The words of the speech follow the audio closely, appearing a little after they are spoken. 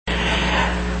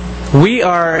We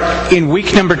are in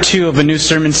week number 2 of a new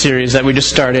sermon series that we just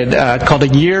started called A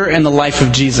Year in the Life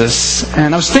of Jesus.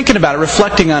 And I was thinking about it,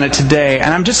 reflecting on it today,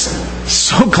 and I'm just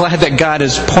so glad that God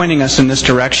is pointing us in this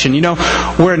direction. You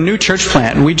know, we're a new church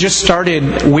plant. We just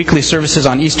started weekly services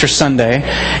on Easter Sunday,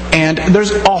 and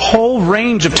there's a whole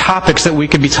range of topics that we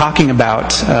could be talking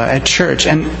about at church.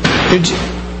 And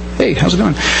hey, how's it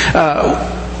going?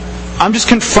 I'm just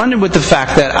confronted with the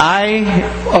fact that I,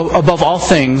 above all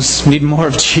things, need more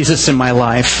of Jesus in my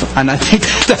life. And I think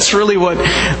that's really what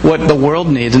the world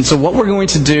needs. And so what we're going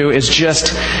to do is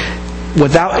just,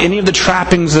 without any of the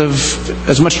trappings of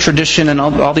as much tradition and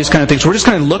all these kind of things, we're just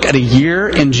going to look at a year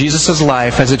in Jesus'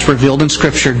 life as it's revealed in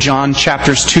Scripture, John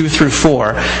chapters 2 through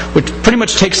 4, which pretty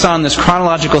much takes on this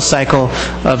chronological cycle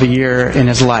of a year in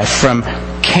his life. From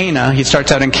Cana, he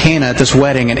starts out in Cana at this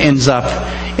wedding and ends up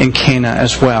in Cana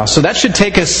as well. So that should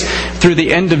take us through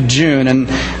the end of June, and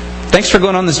thanks for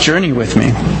going on this journey with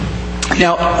me.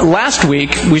 Now, last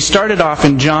week, we started off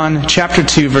in John chapter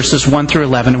 2, verses 1 through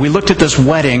 11. We looked at this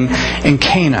wedding in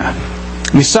Cana.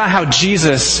 We saw how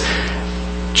Jesus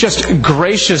just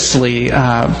graciously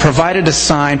provided a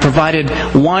sign, provided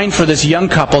wine for this young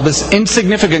couple, this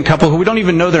insignificant couple who we don't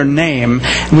even know their name.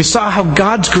 And we saw how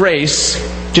God's grace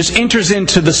just enters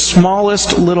into the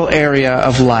smallest little area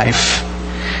of life.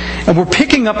 And we're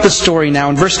picking up the story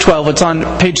now in verse 12. It's on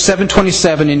page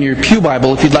 727 in your Pew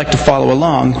Bible if you'd like to follow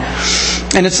along.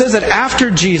 And it says that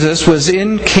after Jesus was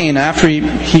in Cana, after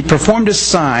he performed his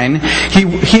sign,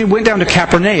 he went down to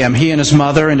Capernaum, he and his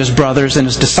mother and his brothers and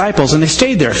his disciples, and they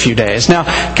stayed there a few days. Now,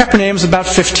 Capernaum is about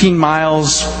 15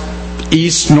 miles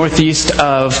northeast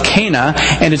of Cana,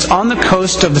 and it's on the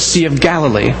coast of the Sea of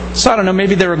Galilee. So I don't know,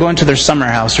 maybe they were going to their summer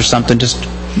house or something, just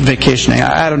vacationing.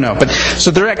 I don't know. But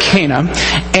so they're at Cana,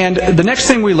 and the next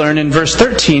thing we learn in verse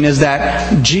 13 is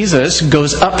that Jesus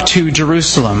goes up to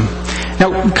Jerusalem.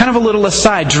 Now, kind of a little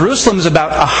aside, Jerusalem is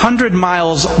about 100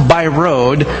 miles by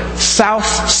road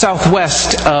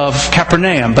southwest of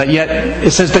Capernaum, but yet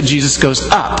it says that Jesus goes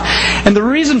up. And the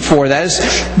reason for that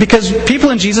is because people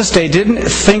in Jesus' day didn't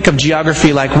think of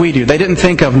geography like we do. They didn't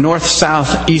think of north,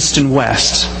 south, east, and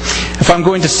west. If I'm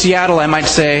going to Seattle, I might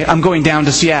say, I'm going down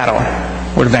to Seattle.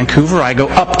 Or to Vancouver, I go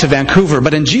up to Vancouver.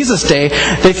 But in Jesus' day,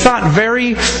 they thought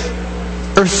very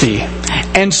earthy.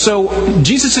 And so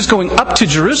Jesus is going up to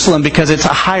Jerusalem because it's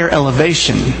a higher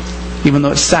elevation, even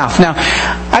though it's south. Now,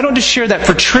 I don't just share that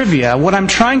for trivia. What I'm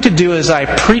trying to do as I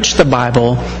preach the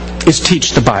Bible is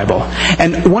teach the Bible.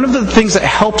 And one of the things that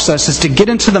helps us is to get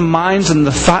into the minds and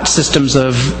the thought systems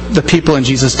of the people in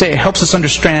Jesus' day. It helps us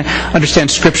understand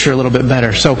Scripture a little bit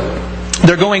better. So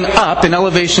they're going up in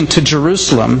elevation to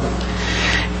Jerusalem.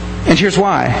 And here's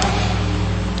why.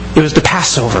 It was the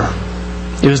Passover.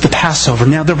 It was the Passover.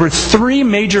 Now, there were 3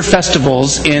 major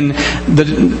festivals in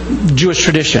the Jewish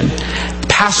tradition.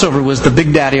 Passover was the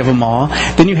big daddy of them all.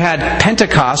 Then you had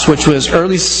Pentecost, which was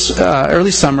early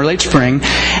summer, late spring.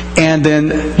 And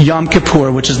then Yom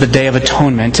Kippur, which is the Day of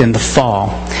Atonement in the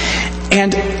fall.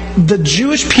 And the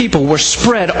Jewish people were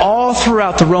spread all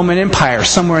throughout the Roman Empire.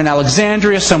 Some were in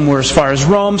Alexandria, some were as far as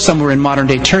Rome, some were in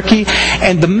modern-day Turkey.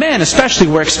 And the men especially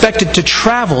were expected to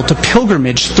travel to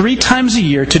pilgrimage 3 times a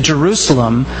year to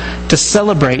Jerusalem to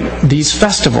celebrate these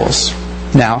festivals.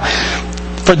 Now,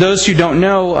 for those who don't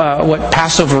know what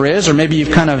Passover is, or maybe you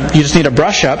just need a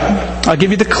brush up, I'll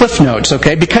give you the Cliff Notes,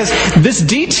 okay? Because this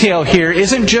detail here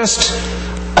isn't just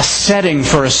a setting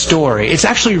for a story. It's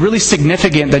actually really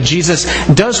significant that Jesus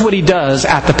does what he does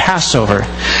at the Passover.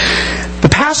 The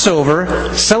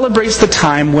Passover celebrates the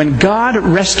time when God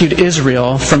rescued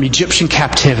Israel from Egyptian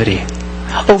captivity.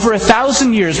 Over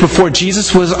 1,000 years before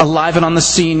Jesus was alive and on the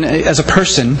scene as a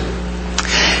person,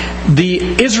 the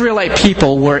Israelite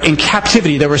people were in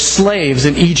captivity. They were slaves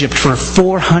in Egypt for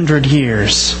 400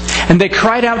 years. And they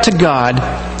cried out to God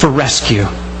for rescue.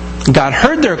 God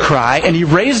heard their cry, and He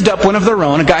raised up one of their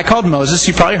own, a guy called Moses.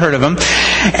 You probably heard of him.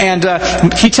 And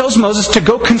He tells Moses to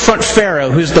go confront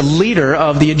Pharaoh, who's the leader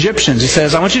of the Egyptians. He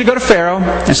says, I want you to go to Pharaoh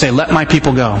and say, let my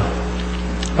people go.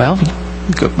 Well,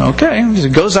 okay. He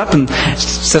goes up and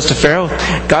says to Pharaoh,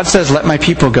 God says, let my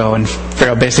people go. And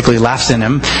Pharaoh basically laughs at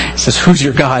him. He says, who's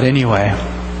your God anyway?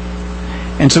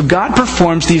 And so God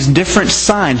performs these different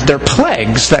signs. They're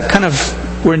plagues that kind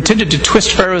of were intended to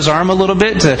twist Pharaoh's arm a little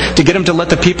bit to get him to let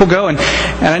the people go. And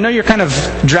I know you're kind of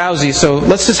drowsy, so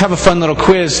let's just have a fun little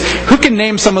quiz. Who can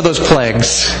name some of those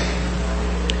plagues?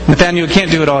 Nathaniel, you can't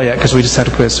do it all yet because we just had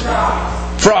a quiz.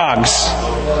 Frogs.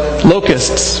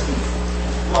 Locusts.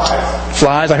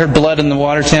 Flies. I heard blood in the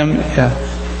water, Tim. Yeah.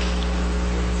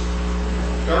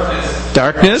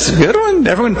 Darkness. Good one.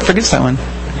 Everyone forgets that one.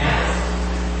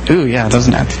 Ooh, yeah,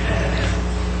 doesn't it?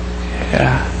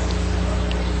 Yeah.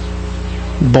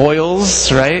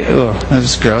 boils, right? Oh, that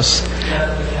was gross.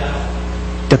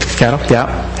 Death of the cattle,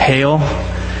 yeah. Hail.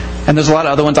 And there's a lot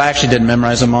of other ones. I actually didn't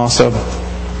memorize them all, so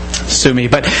sue me.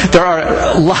 But there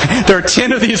are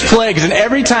 10 of these plagues, and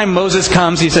every time Moses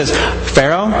comes, he says,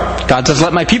 Pharaoh, God says,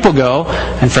 let my people go.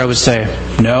 And Pharaoh would say,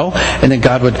 no. And then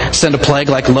God would send a plague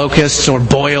like locusts or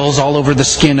boils all over the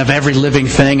skin of every living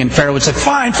thing. And Pharaoh would say,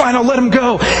 fine, I'll let him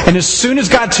go. And as soon as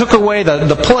God took away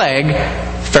the plague,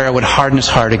 Pharaoh would harden his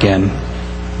heart again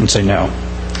and say no.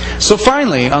 So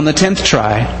finally, on the 10th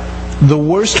try, the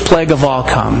worst plague of all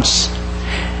comes.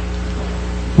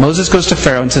 Moses goes to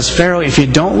Pharaoh and says, Pharaoh, if you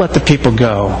don't let the people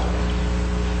go,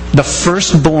 the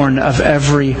firstborn of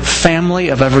every family,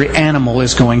 of every animal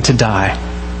is going to die.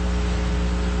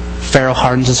 Pharaoh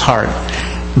hardens his heart,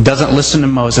 doesn't listen to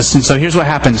Moses. And so here's what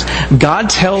happens. God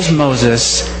tells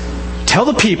Moses, tell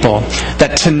the people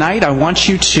that tonight I want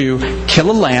you to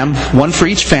kill a lamb, one for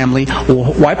each family,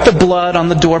 wipe the blood on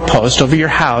the doorpost over your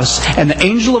house, and the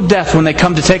angel of death, when they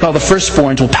come to take all the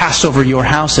firstborns, will pass over your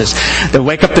houses. They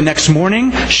wake up the next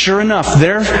morning, sure enough,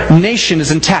 their nation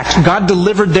is intact. God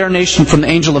delivered their nation from the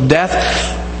angel of death.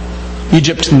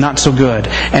 Egypt, not so good.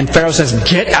 And Pharaoh says,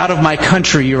 get out of my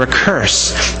country, you're a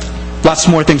curse. Lots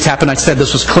more things happen. I said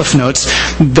this was Cliff Notes.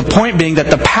 The point being that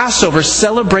the Passover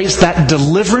celebrates that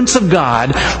deliverance of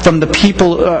God from the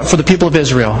people, for the people of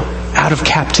Israel out of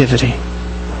captivity.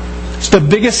 It's the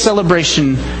biggest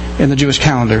celebration in the Jewish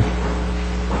calendar.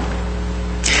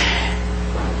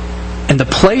 And the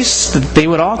place that they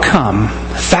would all come,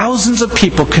 thousands of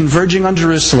people converging on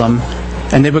Jerusalem,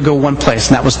 and they would go one place,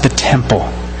 and that was the temple.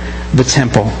 The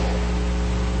temple.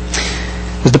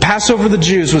 The Passover of the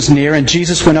Jews was near, and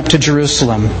Jesus went up to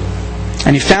Jerusalem.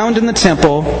 And he found in the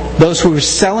temple those who were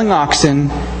selling oxen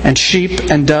and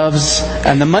sheep and doves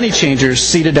and the money changers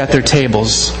seated at their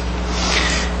tables.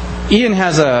 Ian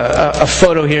has a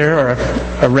photo here, or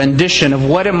a rendition of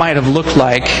what it might have looked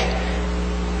like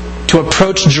to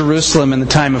approach Jerusalem in the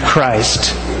time of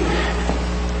Christ.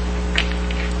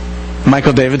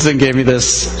 Michael Davidson gave me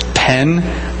this pen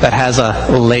that has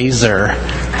a laser.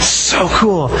 So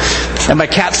cool. And my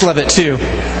cats love it too.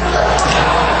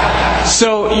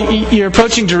 So you're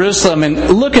approaching Jerusalem, and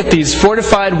look at these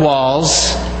fortified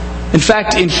walls. In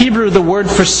fact, in Hebrew, the word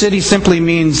for city simply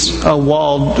means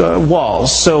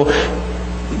walls. So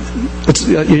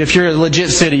if you're a legit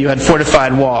city, you had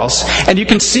fortified walls. And you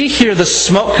can see here the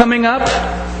smoke coming up.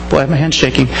 Boy, I have my hand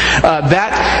shaking.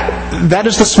 That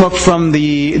is the smoke from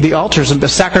the altars and the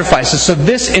sacrifices. So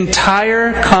this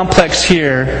entire complex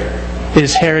here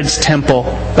is Herod's temple.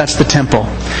 That's the temple.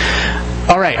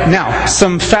 All right, now,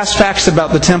 some fast facts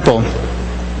about the temple.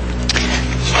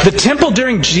 The temple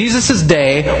during Jesus'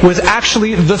 day was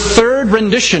actually the third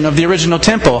rendition of the original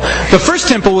temple. The first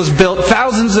temple was built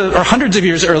hundreds of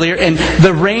years earlier in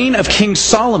the reign of King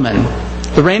Solomon.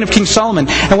 The reign of King Solomon.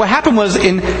 And what happened was,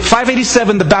 in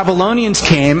 587, the Babylonians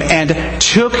came and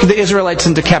took the Israelites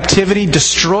into captivity,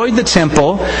 destroyed the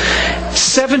temple.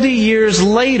 70 years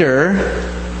later,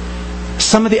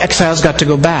 some of the exiles got to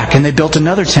go back, and they built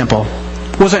another temple.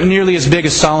 It wasn't nearly as big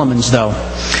as Solomon's, though.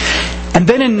 And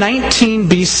then in 19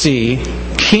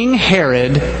 BC, King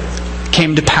Herod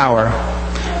came to power.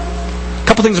 A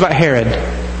couple things about Herod.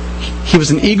 He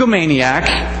was an egomaniac,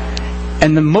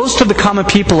 and most of the common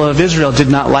people of Israel did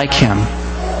not like him.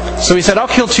 So he said, I'll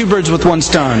kill two birds with one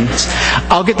stone.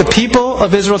 I'll get the people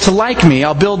of Israel to like me.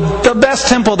 I'll build the best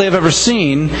temple they've ever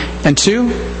seen. And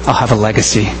two, I'll have a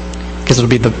legacy, because it'll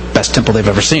be the best temple they've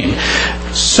ever seen.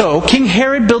 So King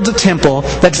Herod builds a temple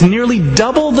that's nearly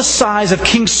double the size of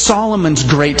King Solomon's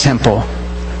great temple.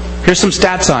 Here's some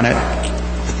stats on it.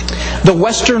 The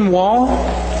western wall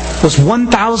was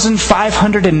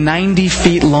 1,590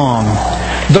 feet long.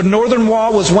 The northern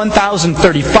wall was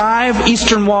 1,035,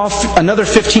 eastern wall another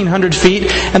 1,500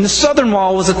 feet, and the southern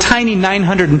wall was a tiny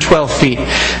 912 feet.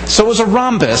 So it was a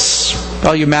rhombus.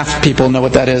 All you math people know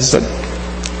what that is.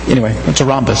 Anyway, it's a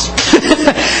rhombus.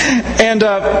 And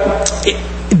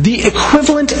the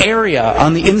equivalent area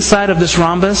on the inside of this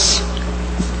rhombus,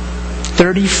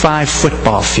 35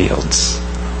 football fields.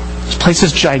 This place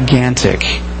is gigantic.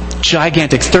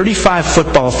 Gigantic. 35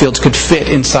 football fields could fit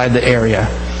inside the area.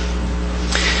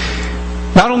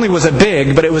 Not only was it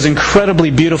big, but it was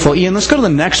incredibly beautiful. Ian, let's go to the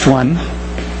next one.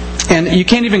 And you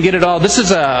can't even get it all. This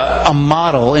is a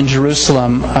model in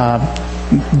Jerusalem.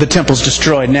 The temple's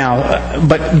destroyed now.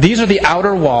 But these are the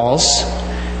outer walls.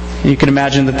 You can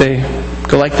imagine that they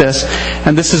go like this.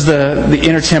 And this is the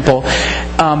inner temple.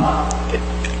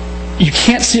 You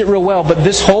can't see it real well, but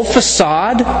this whole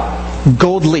facade,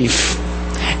 gold leaf.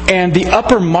 And the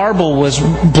upper marble was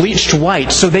bleached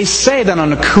white. So they say that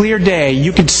on a clear day,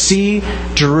 you could see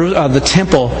the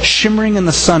temple shimmering in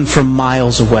the sun from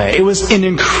miles away. It was an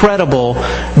incredible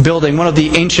building, one of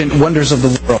the ancient wonders of the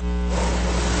world.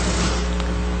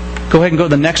 Go ahead and go to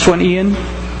the next one, Ian.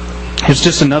 Here's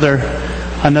just another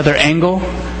angle.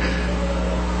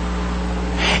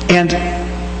 And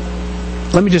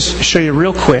let me just show you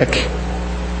real quick.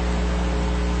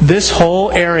 This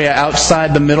whole area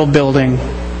outside the middle building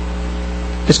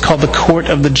is called the Court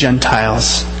of the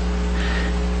Gentiles.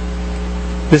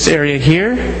 This area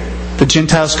here, the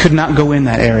Gentiles could not go in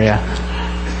that area.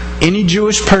 Any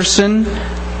Jewish person,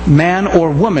 man or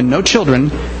woman, no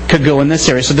children, could go in this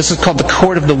area. So this is called the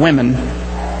Court of the Women.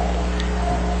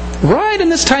 Right in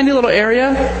this tiny little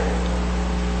area,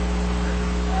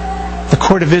 the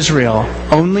Court of Israel.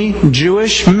 Only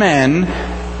Jewish men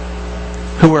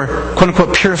who were,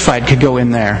 quote-unquote, purified could go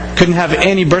in there. Couldn't have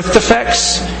any birth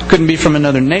defects. Couldn't be from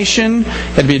another nation.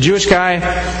 Had to be a Jewish guy.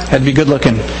 Had to be good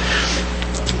looking.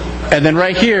 And then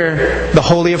right here, the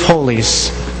Holy of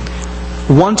Holies.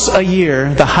 Once a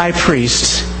year, the high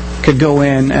priest could go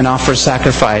in and offer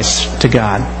sacrifice to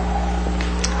God.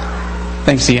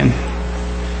 Thanks, Ian.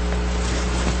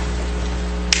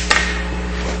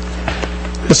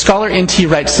 The scholar N.T.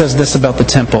 Wright says this about the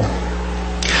temple.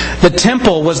 The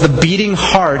temple was the beating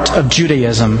heart of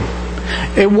Judaism.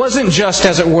 It wasn't just,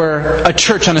 as it were, a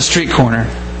church on a street corner.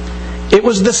 It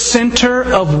was the center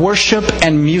of worship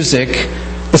and music,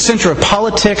 the center of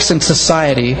politics and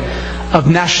society, of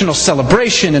national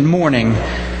celebration and mourning.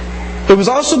 It was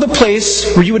also the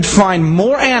place where you would find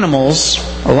more animals,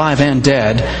 alive and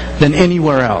dead, than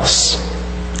anywhere else.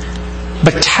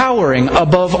 But towering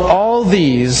above all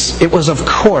these, it was of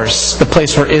course the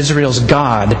place where Israel's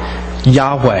God,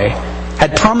 Yahweh,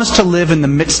 had promised to live in the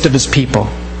midst of His people.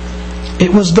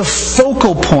 It was the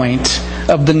focal point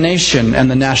of the nation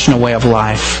and the national way of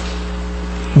life.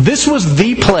 This was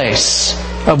the place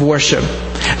of worship.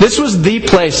 This was the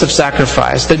place of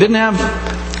sacrifice. They didn't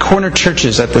have corner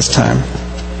churches at this time.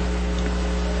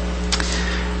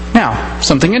 Now,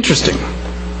 something interesting.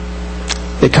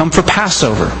 They come for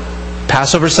Passover.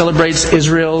 Passover celebrates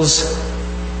Israel's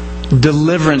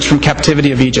deliverance from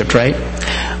captivity of Egypt, right?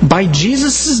 By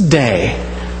Jesus' day,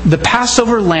 the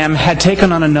Passover lamb had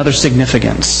taken on another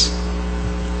significance.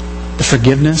 The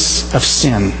forgiveness of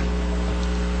sin.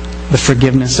 The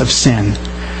forgiveness of sin.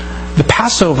 The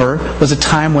Passover was a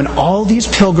time when all these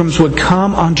pilgrims would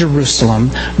come on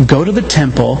Jerusalem, go to the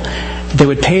temple, they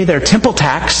would pay their temple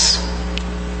tax,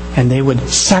 and they would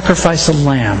sacrifice a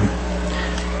lamb.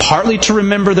 Partly to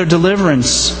remember their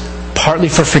deliverance, partly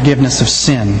for forgiveness of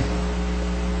sin.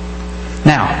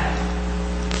 Now,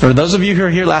 for those of you who were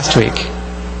here last week,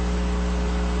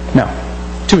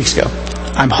 2 weeks ago,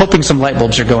 I'm hoping some light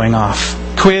bulbs are going off.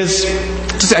 Quiz.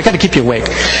 I got to keep you awake.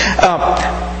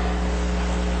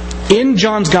 In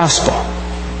John's Gospel,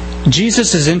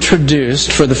 Jesus is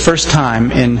introduced for the first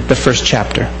time in the first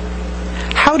chapter.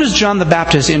 How does John the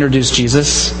Baptist introduce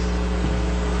Jesus?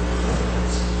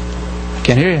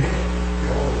 Can't hear you.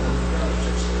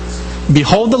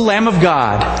 Behold the Lamb of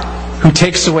God who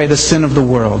takes away the sin of the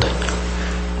world.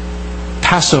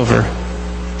 Passover,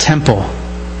 temple.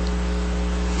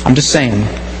 I'm just saying.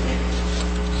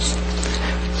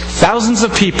 Thousands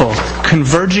of people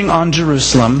converging on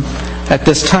Jerusalem at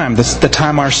this time, the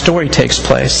time our story takes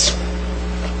place.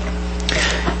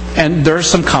 And there are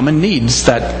some common needs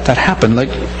that happen. Like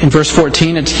in verse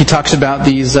 14, he talks about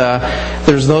these.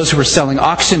 There's those who are selling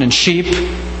oxen and sheep,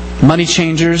 money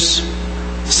changers,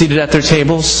 seated at their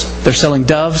tables. They're selling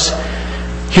doves.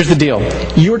 Here's the deal.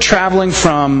 You're traveling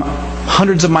from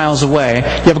hundreds of miles away. You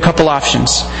have a couple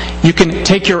options. You can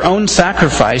take your own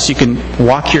sacrifice. You can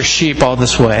walk your sheep all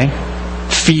this way,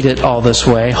 feed it all this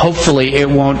way. Hopefully it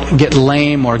won't get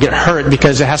lame or get hurt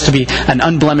because it has to be an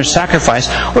unblemished sacrifice.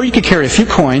 Or you could carry a few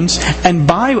coins and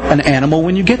buy an animal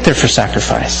when you get there for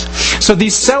sacrifice. So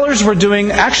these sellers were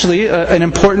doing actually an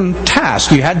important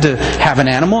task. You had to have an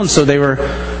animal, and so they were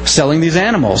selling these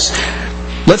animals.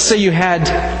 Let's say you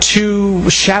had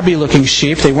 2 shabby-looking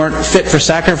sheep. They weren't fit for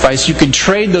sacrifice. You could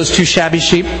trade those 2 shabby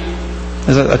sheep.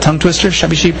 Is that a tongue twister?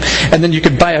 Shabby sheep? And then you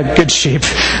could buy a good sheep,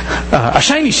 a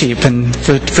shiny sheep, and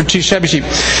for 2 shabby sheep.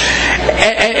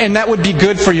 And that would be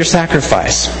good for your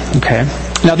sacrifice. Okay.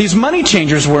 Now these money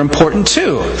changers were important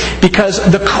too, because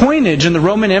the coinage in the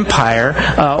Roman Empire,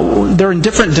 they're in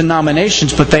different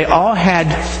denominations, but they all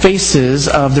had faces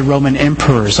of the Roman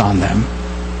emperors on them.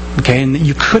 Okay, and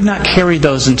you could not carry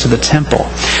those into the temple.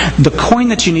 The coin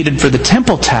that you needed for the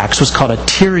temple tax was called a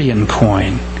Tyrian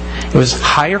coin. It was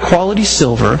higher quality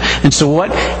silver. And so what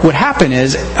would happen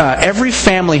is every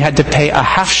family had to pay a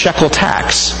half shekel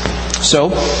tax. So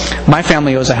my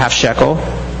family owes a half shekel.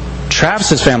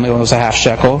 Travis's family owes a half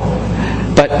shekel.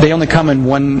 But they only come in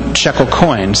 1 shekel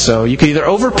coin. So you could either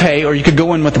overpay or you could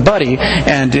go in with a buddy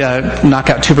and knock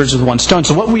out 2 birds with 1 stone.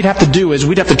 So what we'd have to do is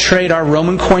we'd have to trade our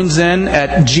Roman coins in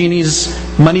at Jeannie's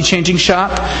money changing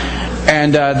shop.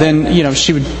 And then,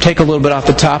 she would take a little bit off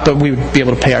the top, but we would be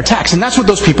able to pay our tax. And that's what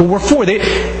those people were for.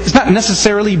 It's not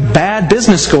necessarily bad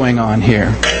business going on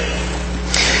here.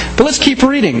 But let's keep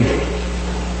reading.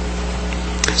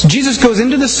 So Jesus goes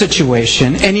into this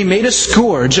situation, and He made a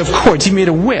scourge of cords. He made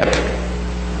a whip.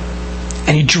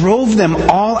 And He drove them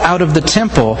all out of the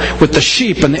temple with the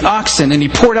sheep and the oxen, and He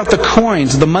poured out the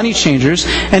coins, the money changers,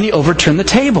 and He overturned the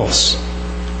tables.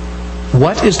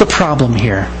 What is the problem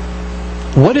here?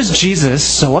 What is Jesus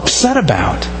so upset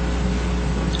about?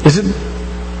 Is it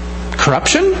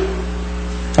corruption?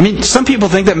 I mean, some people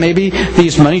think that maybe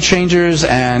these money changers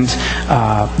and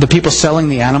the people selling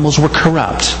the animals were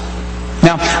corrupt.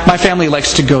 Now, my family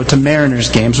likes to go to Mariners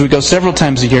games. We go several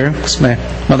times a year because my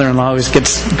mother-in-law always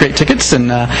gets great tickets, and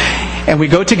we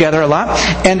go together a lot.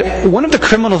 And one of the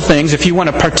criminal things, if you want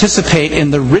to participate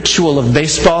in the ritual of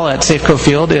baseball at Safeco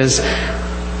Field, is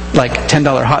like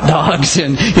 $10 hot dogs,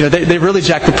 and they really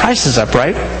jack the prices up,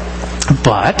 right?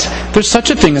 But there's such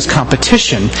a thing as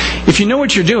competition. If you know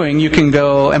what you're doing, you can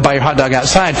go and buy your hot dog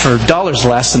outside for $1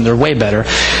 less, and they're way better.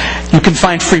 You can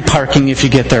find free parking if you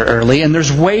get there early, and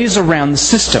there's ways around the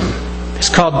system. It's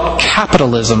called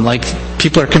capitalism, like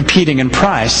people are competing in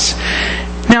price.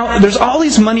 Now, there's all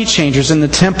these money changers in the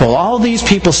temple, all these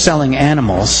people selling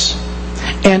animals,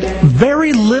 and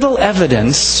very little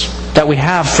evidence that we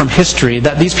have from history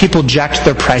that these people jacked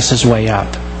their prices way up.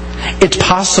 It's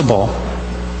possible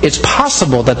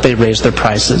that they raised their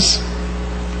prices.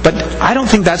 But I don't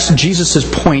think that's Jesus'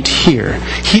 point here.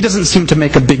 He doesn't seem to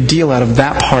make a big deal out of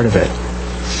that part of it.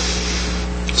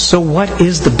 So what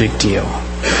is the big deal?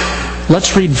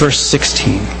 Let's read verse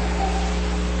 16.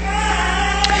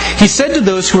 He said to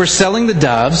those who were selling the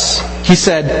doves, He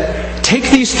said, "Take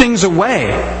these things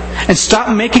away and stop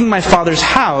making my Father's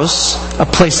house a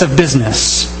place of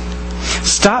business."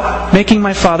 Stop making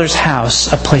my Father's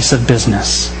house a place of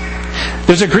business.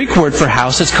 There's a Greek word for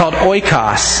house. It's called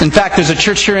oikos. In fact, there's a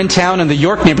church here in town in the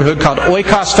York neighborhood called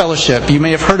Oikos Fellowship. You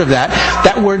may have heard of that.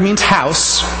 That word means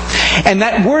house. And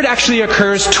that word actually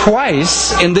occurs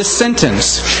twice in this sentence.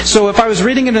 So if I was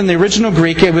reading it in the original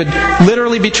Greek, it would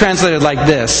literally be translated like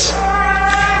this.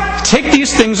 Take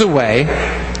these things away.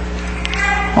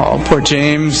 Oh, poor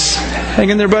James. Hang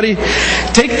in there, buddy.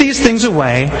 Take these things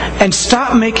away and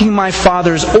stop making my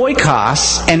Father's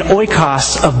oikos an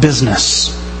oikos of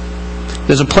business.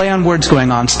 There's a play on words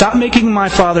going on. Stop making my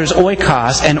Father's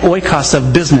oikos an oikos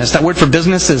of business. That word for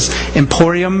business is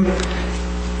emporium.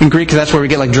 In Greek, that's where we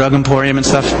get like drug emporium and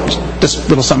stuff. Just a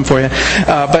little something for you.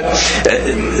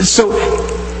 So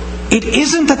it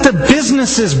isn't that the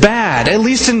business is bad, at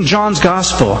least in John's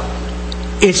Gospel.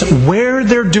 It's where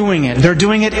they're doing it. They're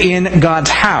doing it in God's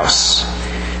house.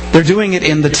 They're doing it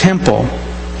in the temple.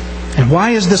 And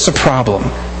why is this a problem?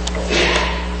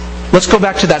 Let's go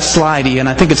back to that slide, Ian.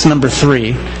 I think it's number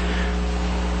 3.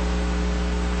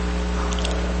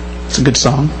 It's a good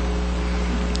song.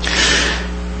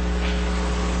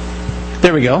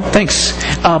 There we go. Thanks.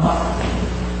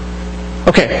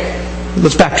 Okay,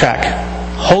 let's backtrack.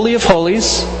 Holy of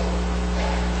Holies,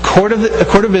 Court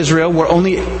of Israel, where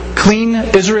only clean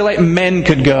Israelite men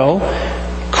could go.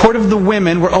 Court of the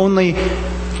women, where only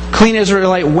clean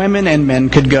Israelite women and men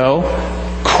could go.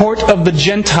 Court of the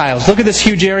Gentiles. Look at this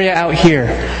huge area out here.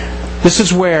 This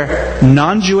is where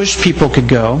non-Jewish people could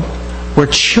go, where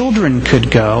children could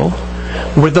go,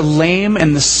 where the lame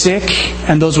and the sick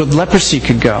and those with leprosy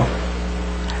could go.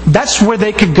 That's where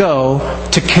they could go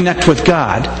to connect with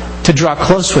God, to draw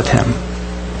close with Him.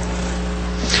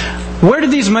 Where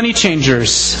did these money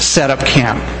changers set up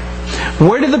camp?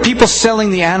 Where did the people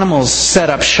selling the animals set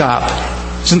up shop?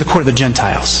 It's in the Court of the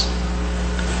Gentiles.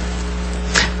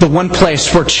 The one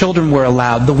place where children were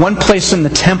allowed. The one place in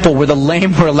the temple where the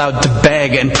lame were allowed to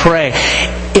beg and pray.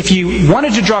 If you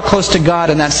wanted to draw close to God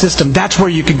in that system, that's where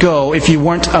you could go if you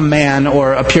weren't a man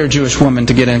or a pure Jewish woman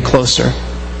to get in closer.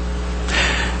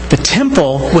 The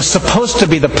temple was supposed to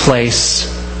be the place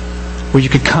where you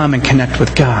could come and connect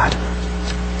with God.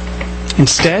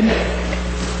 Instead,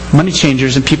 money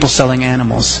changers and people selling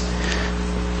animals.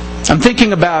 I'm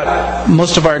thinking about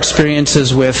most of our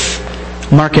experiences with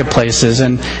marketplaces,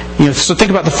 and so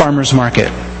think about the farmer's market.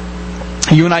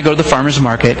 You and I go to the farmer's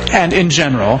market, and in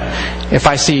general, if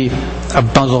I see a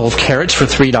bundle of carrots for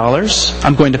 $3,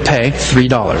 I'm going to pay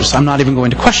 $3. I'm not even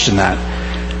going to question that.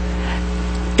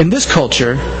 In this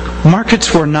culture,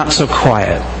 markets were not so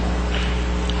quiet.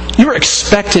 You were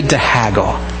expected to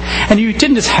haggle. And you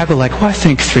didn't just haggle like, well, I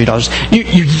think $3.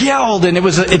 You yelled, and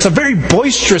it's a very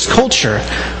boisterous culture.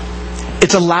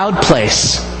 It's a loud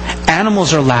place.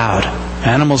 Animals are loud.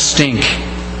 Animals stink.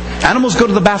 Animals go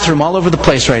to the bathroom all over the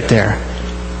place right there.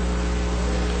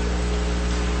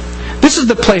 This is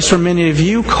the place where many of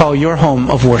you call your home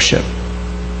of worship.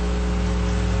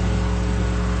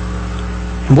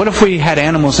 And what if we had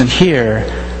animals in here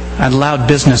and loud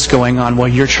business going on while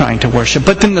you're trying to worship?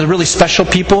 But then the really special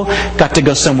people got to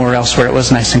go somewhere else where it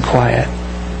was nice and quiet.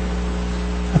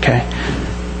 Okay?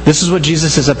 This is what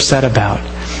Jesus is upset about.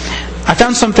 I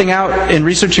found something out in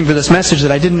researching for this message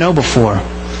that I didn't know before.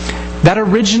 That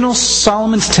original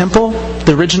Solomon's temple,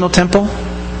 the original temple,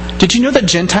 did you know that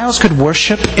Gentiles could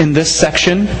worship in this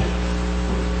section?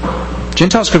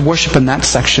 Gentiles could worship in that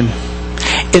section.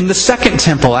 In the second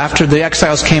temple, after the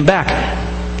exiles came back,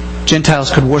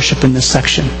 Gentiles could worship in this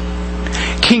section.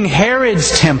 King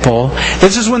Herod's temple,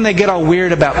 this is when they get all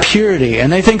weird about purity,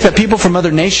 and they think that people from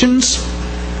other nations,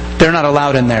 they're not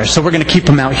allowed in there, so we're going to keep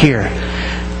them out here.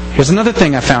 Here's another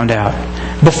thing I found out.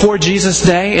 Before Jesus'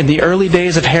 day, in the early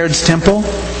days of Herod's temple,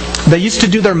 they used to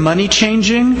do their money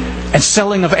changing and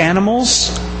selling of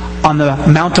animals on the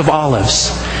Mount of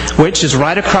Olives, which is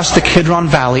right across the Kidron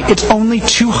Valley. It's only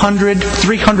 200,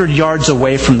 300 yards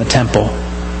away from the temple.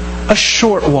 A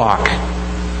short walk.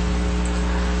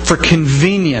 For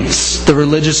convenience, the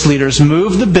religious leaders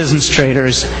moved the business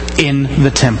traders in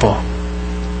the temple.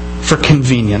 For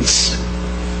convenience.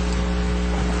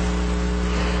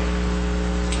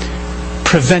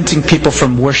 Preventing people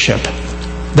from worship.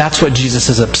 That's what Jesus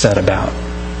is upset about.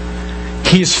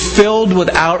 He's filled with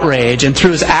outrage, and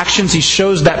through his actions he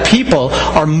shows that people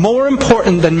are more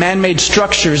important than man-made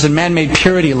structures and man-made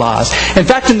purity laws. In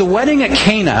fact, in the wedding at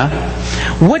Cana,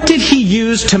 what did he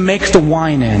use to make the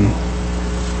wine in?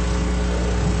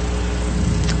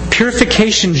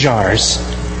 Purification jars.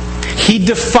 He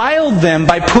defiled them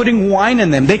by putting wine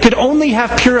in them. They could only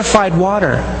have purified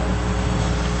water.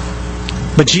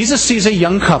 But Jesus sees a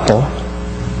young couple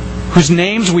whose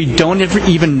names we don't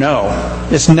even know.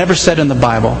 It's never said in the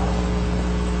Bible.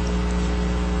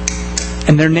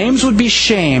 And their names would be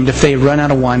shamed if they run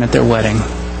out of wine at their wedding.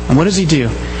 And what does he do?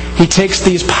 He takes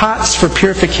these pots for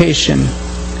purification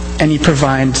and he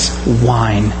provides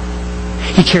wine.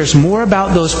 He cares more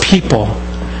about those people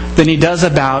than he does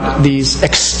about these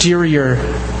exterior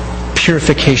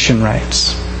purification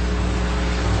rites.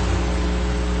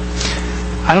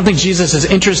 I don't think Jesus is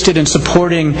interested in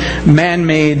supporting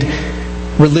man-made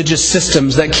religious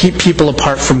systems that keep people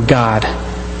apart from God.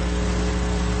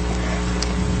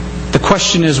 The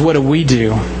question is, what do we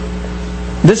do?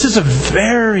 This is a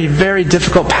very, very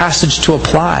difficult passage to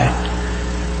apply.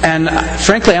 And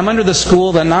frankly, I'm under the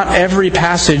school that not every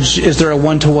passage is there a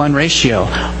 1-to-1 ratio.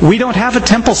 We don't have a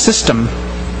temple system.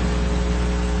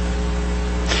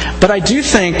 But I do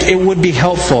think it would be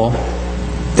helpful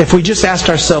if we just asked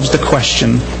ourselves the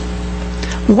question,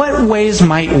 what ways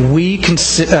might we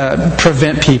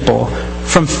prevent people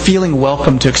from feeling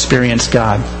welcome to experience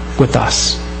God with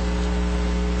us?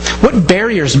 What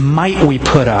barriers might we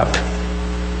put up?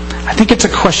 I think it's a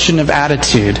question of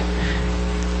attitude.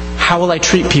 How will I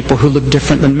treat people who look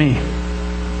different than me?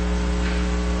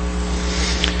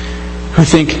 Who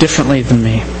think differently than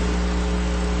me?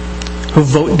 Who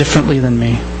vote differently than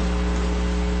me?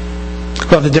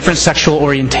 Who have a different sexual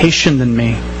orientation than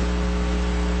me?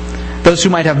 Those who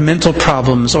might have mental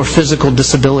problems or physical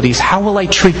disabilities, how will I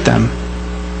treat them?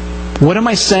 What am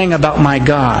I saying about my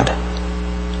God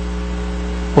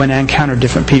when I encounter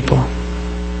different people?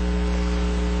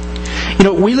 You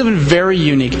know, we live in very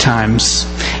unique times.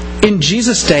 In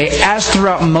Jesus' day, as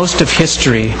throughout most of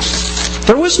history,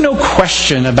 there was no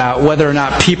question about whether or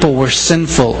not people were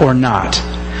sinful or not.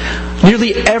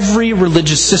 Nearly every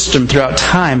religious system throughout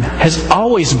time has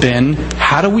always been,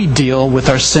 how do we deal with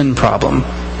our sin problem?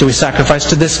 Do we sacrifice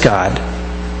to this God?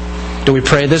 Do we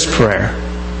pray this prayer?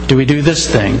 Do we do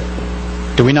this thing?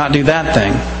 Do we not do that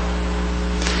thing?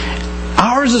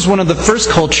 Ours is one of the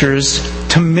first cultures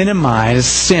to minimize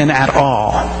sin at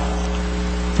all.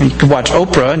 And you can watch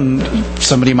Oprah, and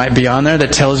somebody might be on there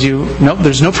that tells you, nope,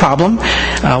 there's no problem.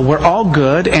 We're all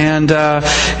good. And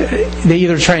they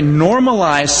either try and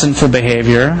normalize sinful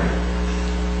behavior,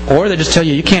 or they just tell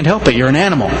you, you can't help it, you're an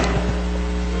animal.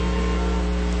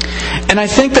 And I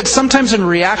think that sometimes in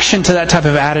reaction to that type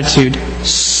of attitude,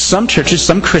 some churches,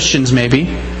 some Christians maybe,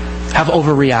 have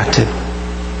overreacted.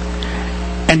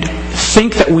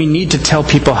 that we need to tell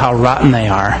people how rotten they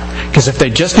are. Because if they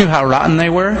just knew how rotten they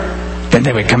were, then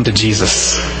they would come to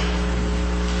Jesus.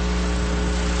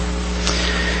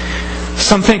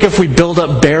 Some think if we build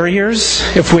up barriers,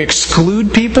 if we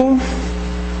exclude people,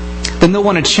 then they'll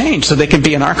want to change so they can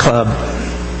be in our club.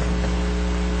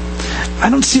 I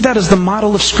don't see that as the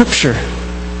model of Scripture.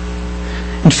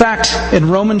 In fact, in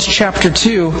Romans chapter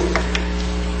 2,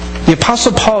 the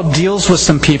Apostle Paul deals with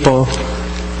some people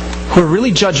who are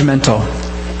really judgmental.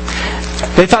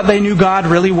 They thought they knew God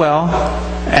really well,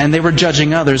 and they were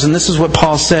judging others. And this is what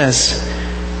Paul says.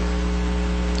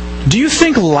 Do you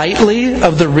think lightly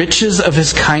of the riches of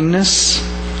His kindness,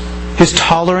 His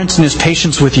tolerance, and His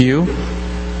patience with you?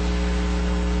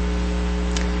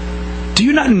 Do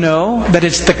you not know that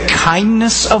it's the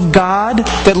kindness of God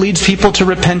that leads people to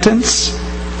repentance?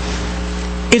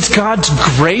 It's God's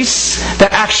grace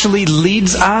that actually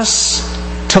leads us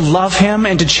to love Him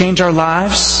and to change our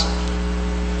lives.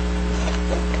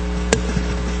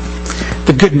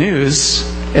 The good news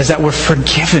is that we're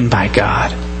forgiven by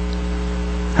God.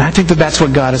 And I think that that's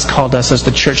what God has called us as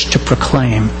the church to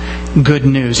proclaim. Good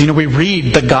news. You know, we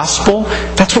read the gospel.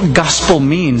 That's what gospel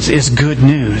means, is good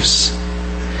news.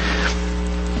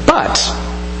 But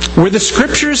where the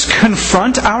Scriptures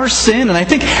confront our sin, and I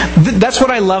think that's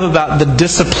what I love about the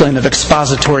discipline of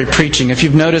expository preaching. If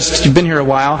you've noticed, you've been here a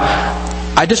while,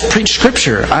 I just preach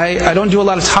Scripture. I don't do a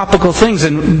lot of topical things,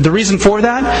 and the reason for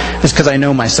that is because I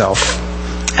know myself.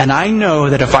 And I know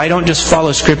that if I don't just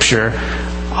follow Scripture,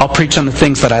 I'll preach on the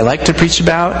things that I like to preach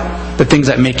about, the things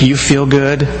that make you feel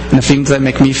good, and the things that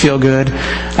make me feel good,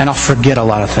 and I'll forget a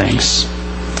lot of things.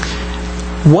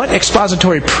 What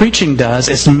expository preaching does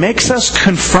is makes us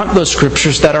confront those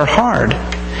Scriptures that are hard.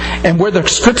 And where the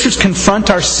Scriptures confront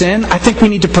our sin, I think we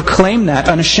need to proclaim that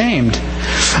unashamed.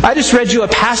 I just read you a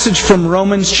passage from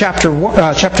Romans chapter 2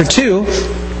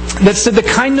 that said the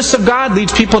kindness of God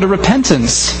leads people to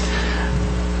repentance.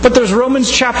 But there's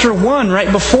Romans chapter 1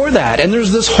 right before that. And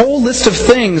there's this whole list of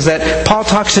things that Paul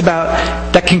talks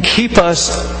about that can keep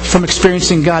us from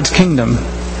experiencing God's kingdom.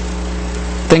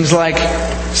 Things like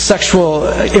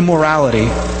sexual immorality,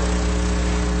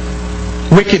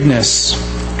 wickedness,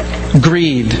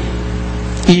 greed,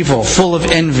 evil, full of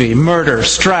envy, murder,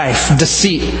 strife,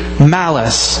 deceit,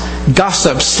 malice,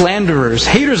 gossip, slanderers,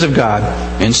 haters of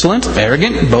God, insolent,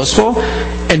 arrogant, boastful,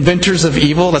 inventors of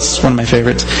evil, that's one of my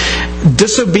favorites,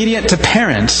 disobedient to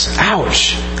parents,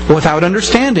 ouch, without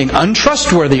understanding,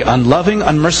 untrustworthy, unloving,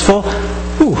 unmerciful.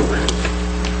 Ooh.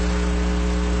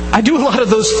 I do a lot of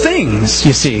those things,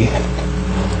 you see.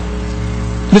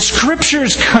 The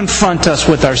Scriptures confront us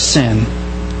with our sin.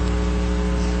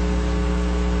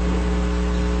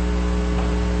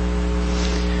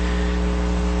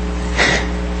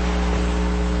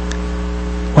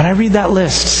 When I read that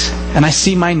list and I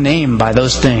see my name by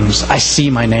those things, I see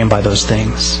my name by those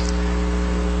things.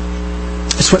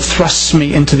 It's what thrusts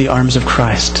me into the arms of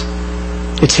Christ.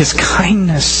 It's His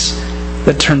kindness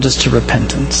that turns us to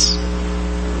repentance.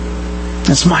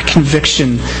 It's my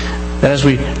conviction that as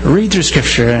we read through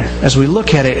Scripture, as we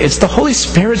look at it, it's the Holy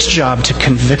Spirit's job to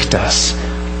convict us,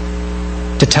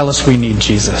 to tell us we need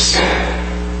Jesus.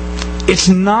 It's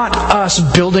not us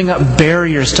building up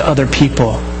barriers to other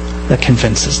people that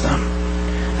convinces them.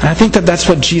 And I think that that's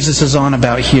what Jesus is on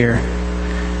about here.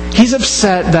 He's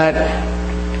upset that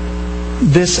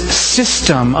this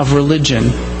system of religion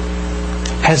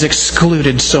has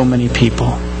excluded so many people.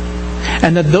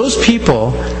 And that those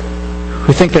people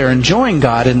who think they're enjoying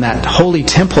God in that holy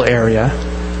temple area,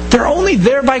 they're only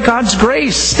there by God's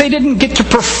grace. They didn't get to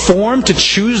perform to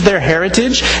choose their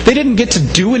heritage. They didn't get to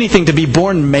do anything to be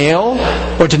born male,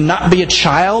 or to not be a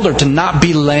child, or to not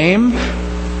be lame.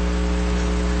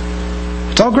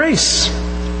 It's all grace.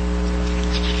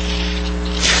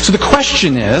 So the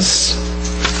question is,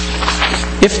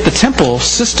 if the temple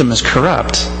system is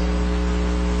corrupt,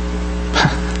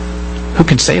 who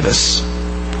can save us?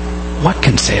 What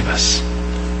can save us?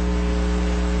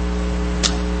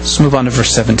 Let's move on to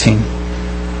verse 17.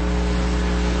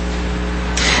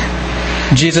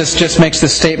 Jesus just makes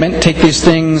this statement, take these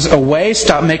things away,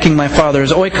 stop making my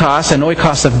Father's oikos, an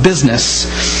oikos of business.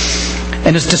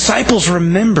 And His disciples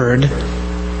remembered,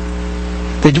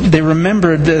 they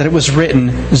remembered that it was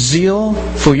written, zeal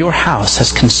for your house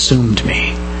has consumed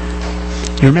me.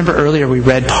 You remember earlier we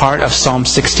read part of Psalm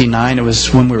 69. It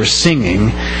was when we were singing.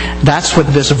 That's what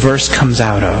this verse comes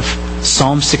out of.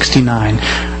 Psalm 69.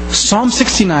 Psalm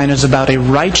 69 is about a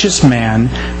righteous man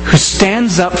who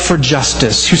stands up for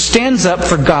justice, who stands up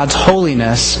for God's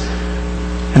holiness.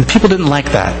 And the people didn't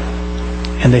like that.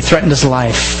 And they threatened his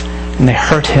life. And they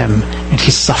hurt him. And he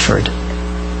suffered.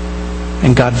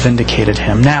 and God vindicated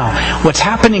him. Now, what's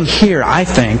happening here, I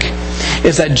think,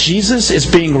 is that Jesus is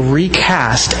being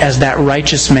recast as that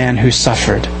righteous man who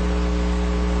suffered.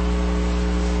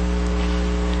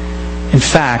 In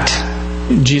fact,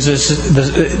 Jesus'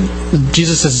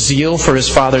 zeal for his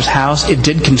Father's house, it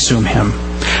did consume him.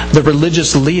 The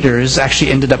religious leaders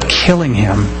actually ended up killing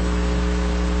him.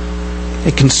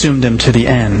 It consumed him to the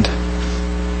end.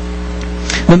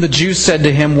 Then the Jews said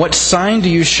to him, "What sign do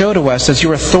you show to us as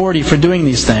your authority for doing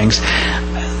these things?"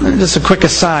 Just a quick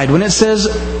aside. When it says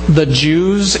the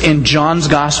Jews in John's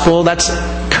Gospel, that's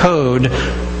code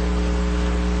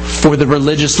for the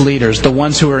religious leaders, the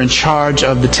ones who are in charge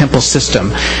of the temple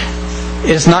system.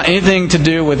 It's not anything to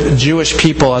do with Jewish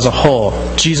people as a whole.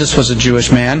 Jesus was a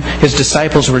Jewish man. His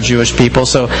disciples were Jewish people.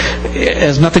 So it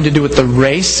has nothing to do with the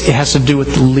race. It has to do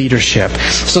with leadership.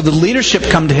 So the leadership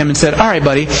come to him and said, "All right,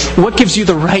 buddy, what gives you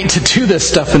the right to do this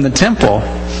stuff in the temple?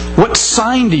 What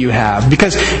sign do you have?"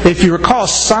 Because if you recall,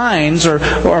 signs or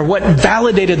what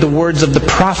validated the words of the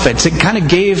prophets, it kind of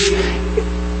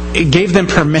gave them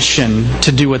permission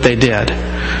to do what they did.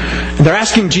 They're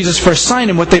asking Jesus for a sign,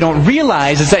 and what they don't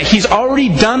realize is that he's already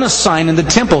done a sign in the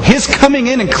temple. His coming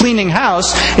in and cleaning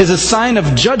house is a sign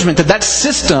of judgment, that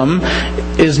system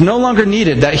is no longer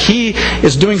needed, that he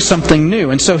is doing something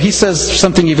new. And so he says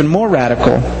something even more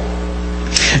radical.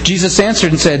 Jesus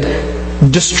answered and said,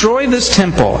 "Destroy this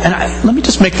temple." And let me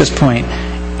just make this point.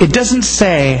 It doesn't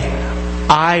say,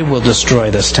 "I will destroy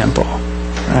this temple."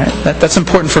 Right? That's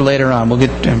important for later on. We'll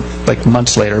get like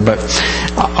months later, but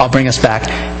I'll bring us back.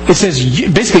 It says,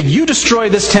 basically, you destroy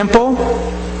this temple,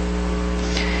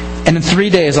 and in 3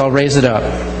 days I'll raise it up.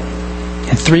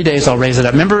 In 3 days I'll raise it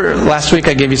up. Remember last week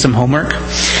I gave you some homework?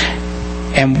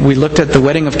 And we looked at the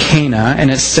wedding of Cana, and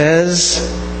it says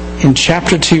in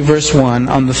chapter 2, verse 1,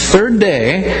 on the third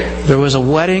day there was a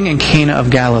wedding in Cana of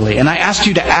Galilee. And I asked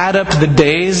you to add up the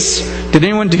days. Did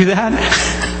anyone do that?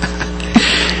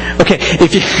 Okay,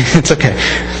 it's okay.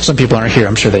 Some people aren't here.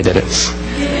 I'm sure they did it.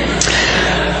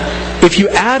 If you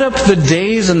add up the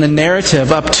days in the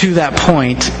narrative up to that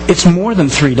point, it's more than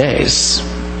 3 days.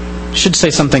 I should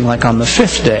say something like on the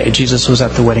 5th day, Jesus was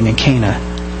at the wedding in Cana.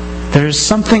 There's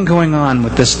something going on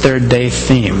with this third day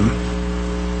theme.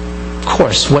 Of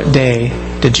course, what day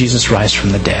did Jesus rise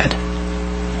from the dead?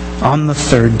 On the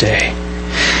third day.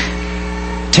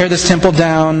 Tear this temple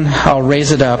down, I'll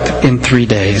raise it up in 3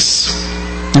 days.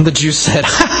 And the Jews said,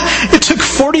 "It took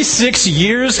 46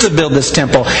 years to build this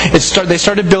temple." They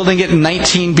started building it in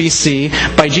 19 BC.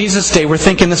 By Jesus' day, we're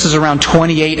thinking this is around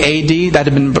 28 AD. That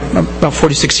had been about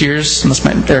 46 years, unless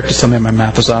Eric just told me my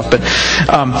math was off. But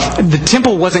the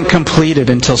temple wasn't completed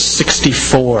until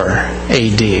 64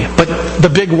 AD. But the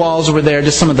big walls were there,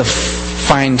 just some of the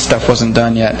fine stuff wasn't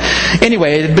done yet.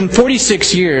 Anyway, it had been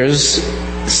 46 years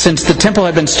since the temple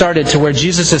had been started to where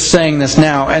Jesus is saying this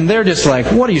now, and they're just like,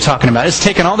 "What are you talking about? It's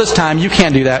taken all this time, you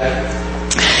can't do that."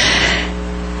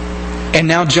 And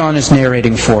now John is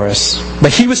narrating for us.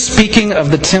 But he was speaking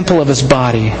of the temple of his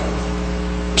body.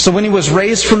 So when he was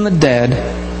raised from the dead,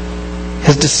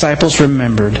 his disciples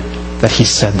remembered that he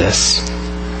said this,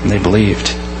 and they believed.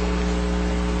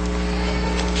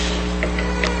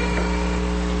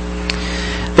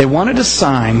 They wanted a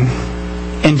sign,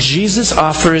 and Jesus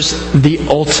offers the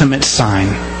ultimate sign: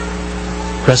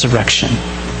 resurrection.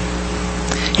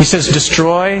 He says,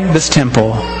 "Destroy this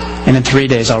temple, and in 3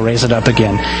 days I'll raise it up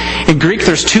again." In Greek,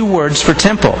 there's 2 words for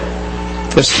temple.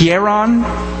 There's hieron,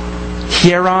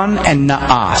 and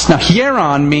naos. Now,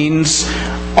 hieron means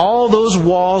all those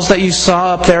walls that you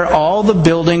saw up there, all the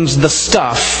buildings, the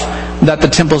stuff that the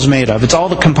temple's made of. It's all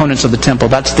the components of the temple.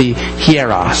 That's the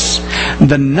hieros.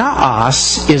 The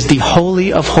naos is the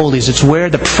Holy of Holies. It's where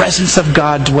the presence of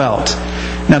God dwelt.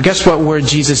 Now, guess what word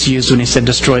Jesus used when he said,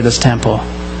 "Destroy this temple"?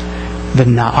 The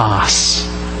naos.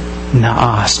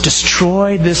 Naos.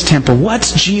 Destroy this temple.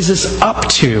 What's Jesus up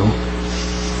to?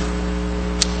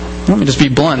 Let me just be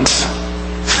blunt,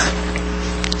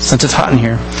 since it's hot in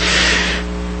here.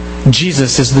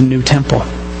 Jesus is the new temple.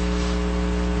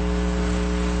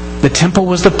 The temple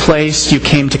was the place you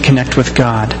came to connect with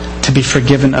God, to be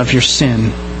forgiven of your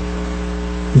sin.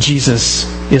 Jesus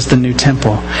is the new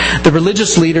temple. The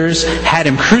religious leaders had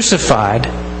him crucified,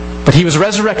 but he was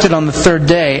resurrected on the third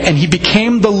day, and he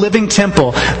became the living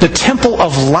temple, the temple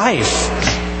of life.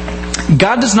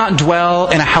 God does not dwell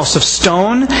in a house of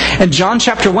stone. And John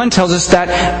chapter 1 tells us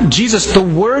that Jesus, the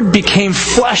Word, became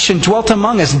flesh and dwelt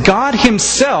among us. God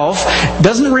himself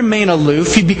doesn't remain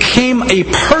aloof. He became a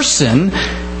person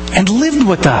and lived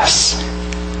with us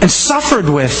and suffered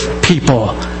with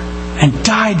people and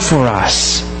died for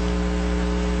us.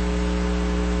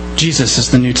 Jesus is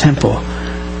the new temple,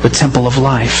 the temple of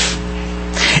life.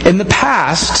 In the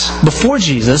past, before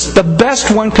Jesus, the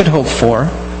best one could hope for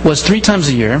was 3 times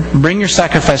a year, bring your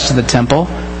sacrifice to the temple,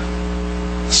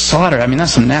 slaughter. I mean,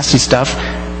 that's some nasty stuff.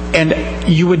 And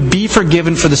you would be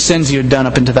forgiven for the sins you had done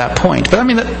up until that point. But I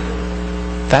mean,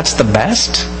 that's the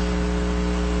best?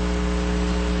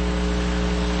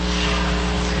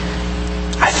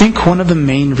 I think one of the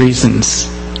main reasons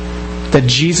that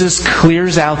Jesus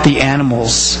clears out the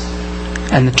animals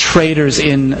and the traders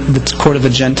in the court of the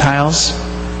Gentiles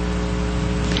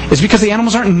is because the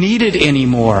animals aren't needed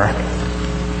anymore.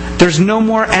 There's no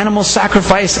more animal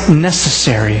sacrifice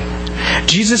necessary.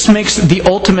 Jesus makes the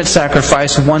ultimate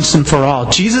sacrifice once and for all.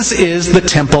 Jesus is the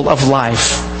temple of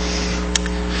life.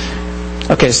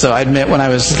 Okay, so I admit when I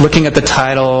was looking at the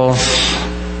title,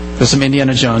 there's some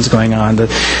Indiana Jones going on. The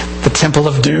Temple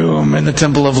of Doom and the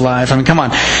Temple of Life. I mean, come on.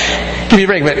 Give me a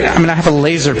break. But I mean, I have a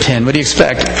laser pen. What do you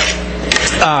expect?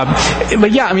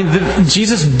 But yeah, I mean,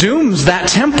 Jesus dooms that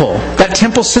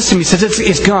temple system. He says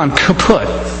it's gone, kaput.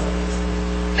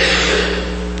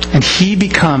 And He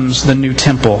becomes the new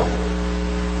temple.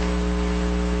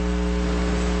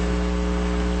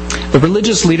 The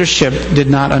religious leadership did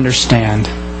not understand.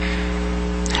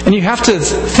 And you have to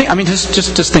think, I mean,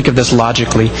 just think of this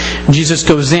logically. Jesus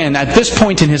goes in. At this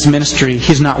point in His ministry,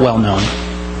 He's not well known.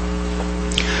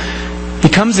 He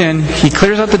comes in, He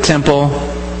clears out the temple.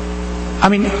 I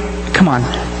mean, come on.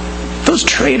 Those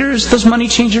traders, those money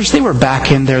changers, they were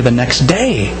back in there the next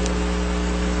day.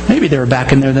 Maybe they were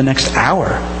back in there the next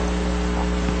hour.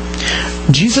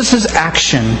 Jesus'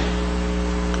 action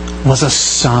was a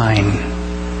sign.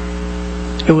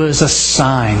 It was a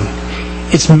sign.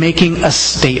 It's making a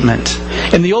statement.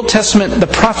 In the Old Testament, the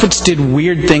prophets did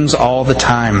weird things all the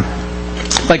time.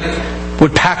 Like,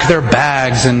 would pack their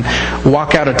bags and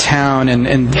walk out of town,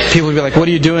 and people would be like, what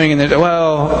are you doing? And they'd,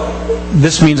 well,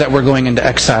 this means that we're going into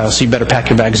exile, so you better pack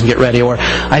your bags and get ready. Or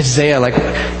Isaiah, like,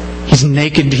 he's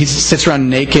naked, he sits around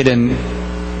naked, and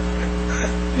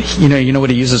you know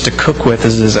what he uses to cook with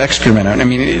is his excrement. I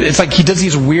mean, it's like he does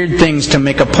these weird things to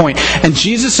make a point. And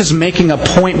Jesus is making a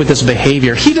point with this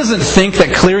behavior. He doesn't think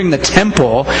that clearing the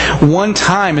temple one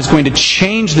time is going to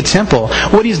change the temple.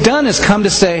 What He's done is come to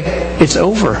say, it's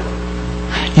over.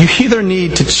 You either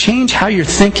need to change how you're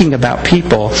thinking about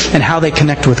people and how they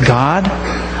connect with God,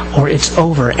 or it's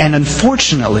over. And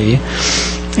unfortunately,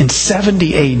 in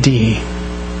 70 AD,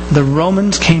 the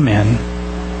Romans came in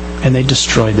and they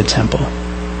destroyed the temple.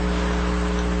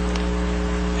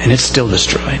 And it's still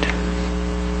destroyed.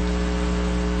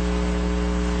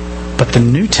 But the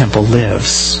new temple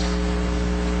lives.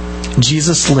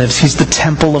 Jesus lives. He's the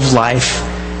temple of life.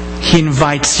 He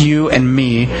invites you and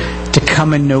me to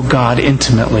come and know God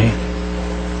intimately.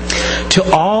 To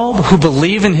all who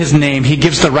believe in His name, He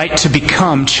gives the right to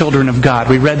become children of God.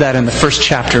 We read that in the first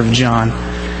chapter of John.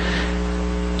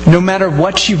 No matter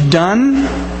what you've done,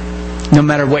 no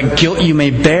matter what guilt you may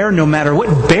bear, no matter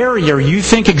what barrier you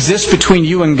think exists between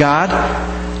you and God,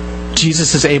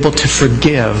 Jesus is able to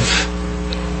forgive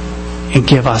and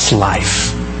give us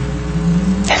life.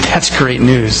 And that's great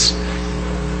news.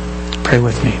 Pray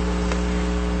with me.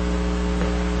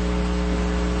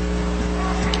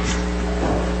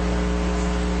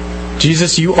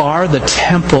 Jesus, You are the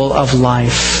temple of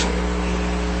life.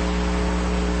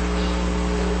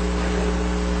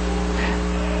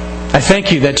 I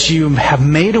thank You that You have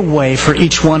made a way for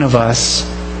each one of us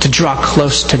to draw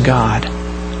close to God,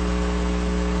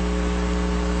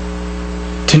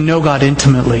 to know God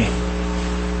intimately.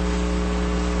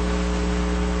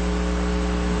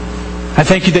 I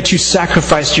thank You that You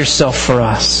sacrificed Yourself for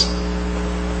us,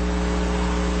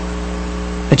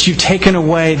 that You've taken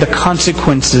away the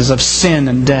consequences of sin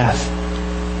and death.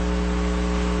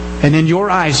 And in Your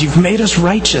eyes, You've made us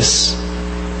righteous.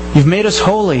 You've made us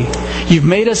holy. You've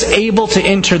made us able to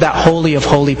enter that holy of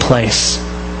holy place.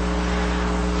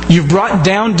 You've brought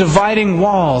down dividing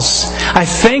walls. I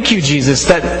thank You, Jesus,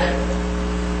 that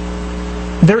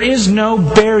there is no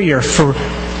barrier for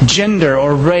gender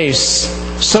or race,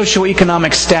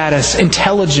 socioeconomic status,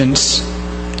 intelligence,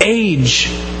 age.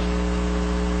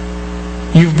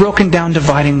 You've broken down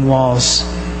dividing walls.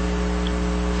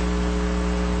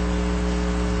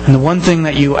 And the one thing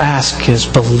that You ask is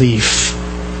belief,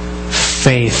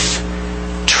 faith,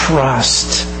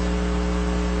 trust.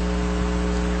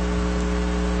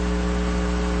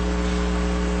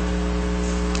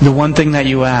 The one thing that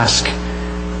You ask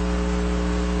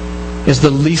is the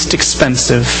least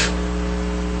expensive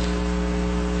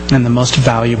and the most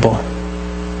valuable.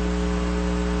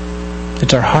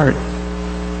 It's our heart.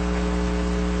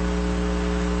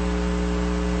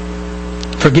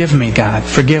 Forgive me, God.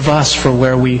 Forgive us for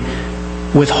where we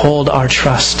withhold our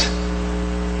trust.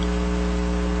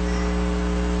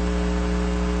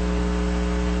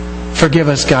 Forgive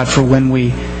us, God, for when we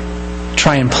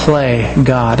try and play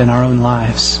God in our own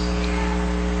lives.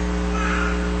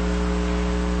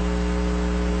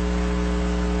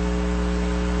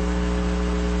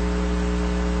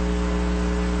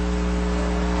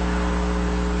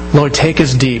 Lord, take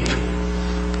us deep.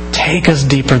 Take us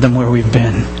deeper than where we've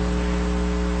been.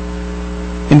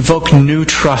 Invoke new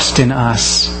trust in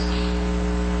us.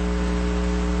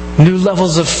 New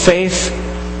levels of faith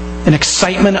and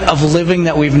excitement of living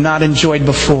that we've not enjoyed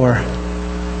before.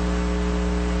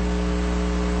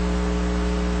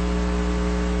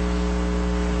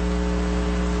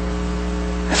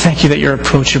 Thank you that you're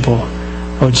approachable,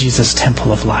 O Jesus,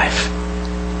 temple of life.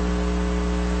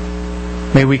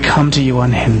 May we come to you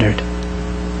unhindered.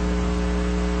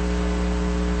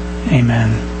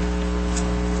 Amen.